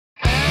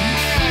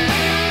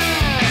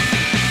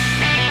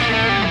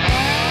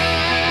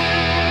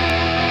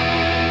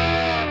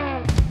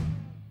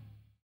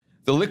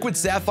The Liquid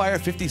Saffire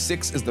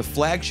 56 is the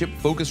flagship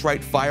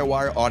Focusrite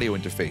Firewire audio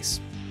interface.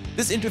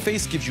 This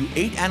interface gives you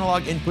 8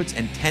 analog inputs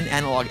and 10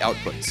 analog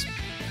outputs.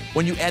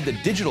 When you add the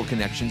digital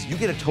connections, you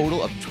get a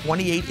total of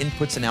 28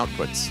 inputs and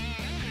outputs.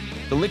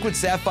 The Liquid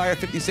Saffire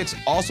 56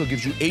 also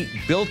gives you 8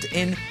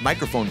 built-in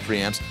microphone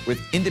preamps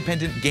with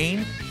independent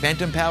gain,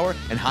 phantom power,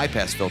 and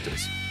high-pass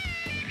filters.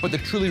 But the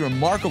truly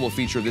remarkable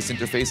feature of this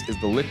interface is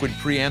the liquid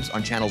preamps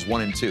on channels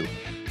 1 and 2.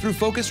 Through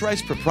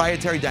Focusrite's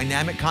proprietary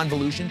dynamic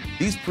convolution,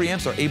 these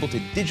preamps are able to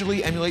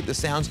digitally emulate the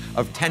sounds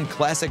of 10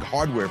 classic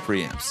hardware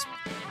preamps.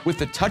 With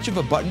the touch of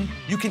a button,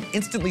 you can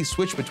instantly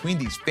switch between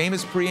these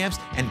famous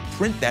preamps and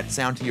print that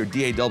sound to your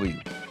DAW.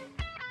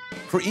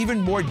 For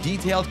even more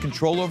detailed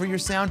control over your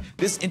sound,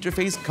 this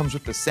interface comes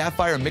with the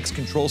Saffire Mix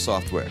Control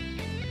software.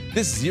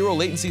 This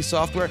zero-latency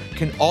software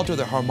can alter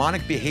the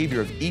harmonic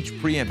behavior of each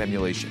preamp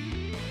emulation.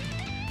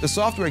 The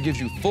software gives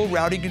you full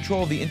routing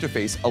control of the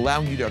interface,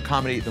 allowing you to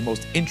accommodate the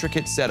most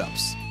intricate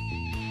setups.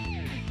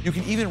 You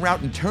can even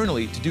route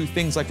internally to do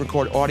things like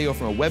record audio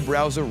from a web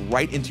browser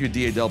right into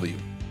your DAW.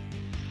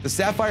 The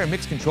Saffire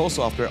Mix Control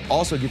software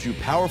also gives you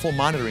powerful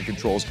monitoring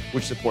controls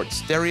which support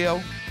stereo,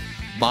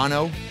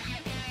 mono,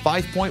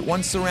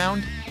 5.1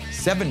 surround,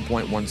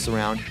 7.1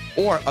 surround,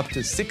 or up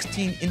to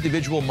 16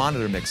 individual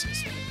monitor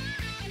mixes.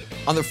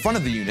 On the front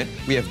of the unit,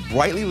 we have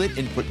brightly lit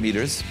input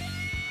meters,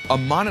 a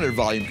monitor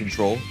volume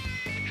control,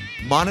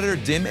 monitor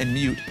dim and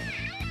mute,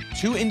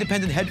 2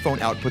 independent headphone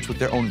outputs with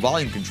their own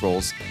volume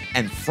controls,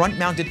 and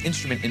front-mounted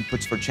instrument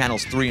inputs for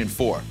channels 3 and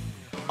 4.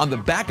 On the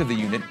back of the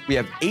unit, we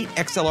have 8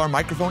 XLR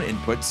microphone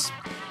inputs,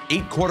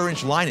 8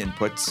 1/4-inch line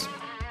inputs,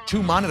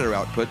 2 monitor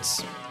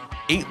outputs,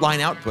 8 line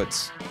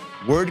outputs,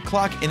 word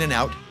clock in and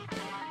out,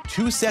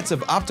 2 sets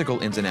of optical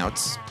ins and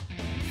outs,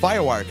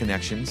 Firewire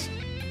connections,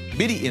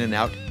 MIDI in and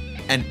out,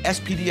 and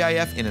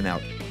SPDIF in and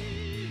out.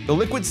 The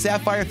Liquid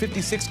Saffire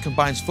 56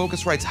 combines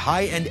Focusrite's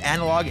high-end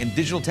analog and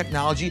digital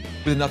technology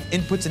with enough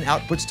inputs and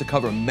outputs to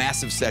cover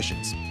massive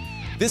sessions.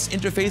 This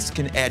interface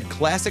can add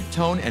classic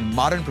tone and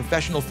modern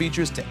professional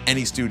features to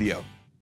any studio.